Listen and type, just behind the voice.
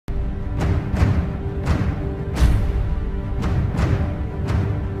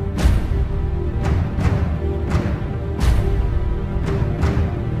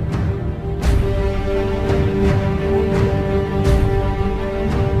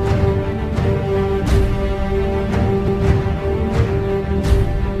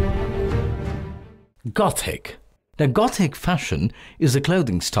Gothic. Now, Gothic fashion is a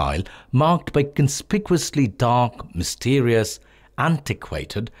clothing style marked by conspicuously dark, mysterious,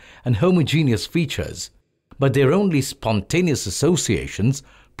 antiquated, and homogeneous features, but they're only spontaneous associations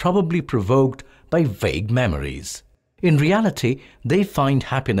probably provoked by vague memories. In reality, they find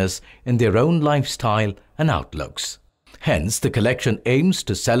happiness in their own lifestyle and outlooks. Hence, the collection aims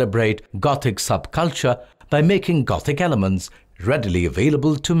to celebrate Gothic subculture by making Gothic elements readily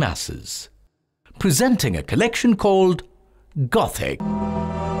available to masses. Presenting a collection called Gothic.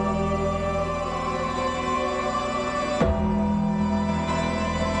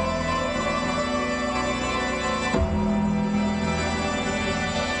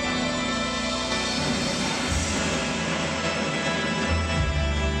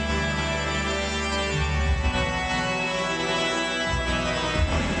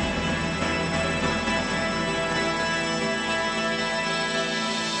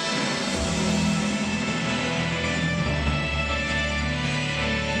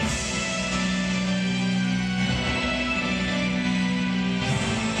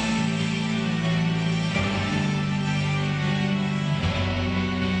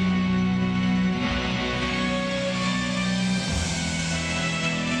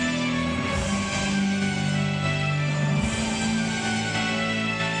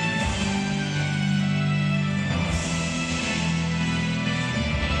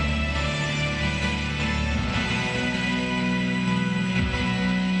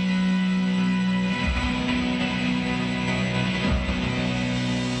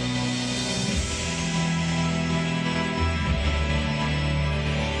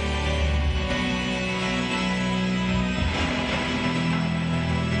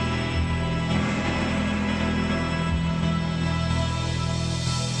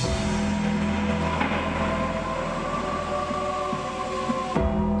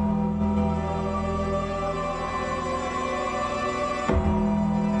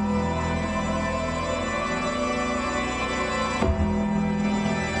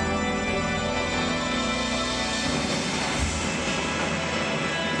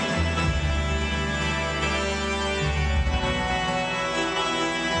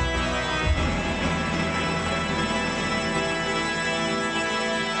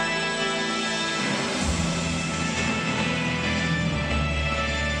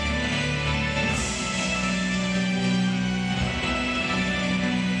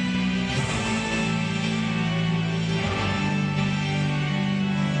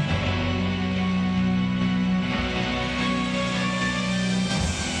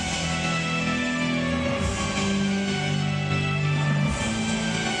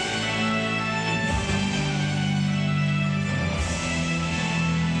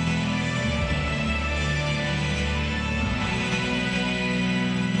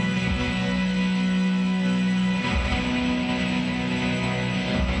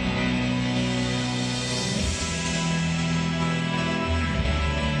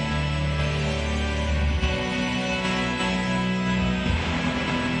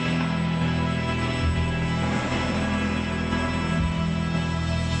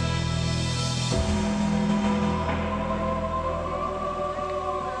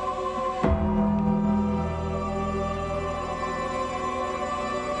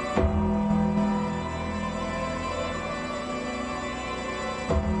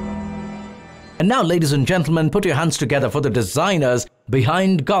 And now, ladies and gentlemen, put your hands together for the designers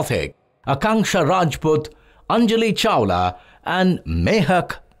behind Gothic, Akanksha Rajput, Anjali Chawla and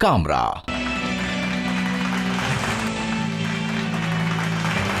Mehak Kamra.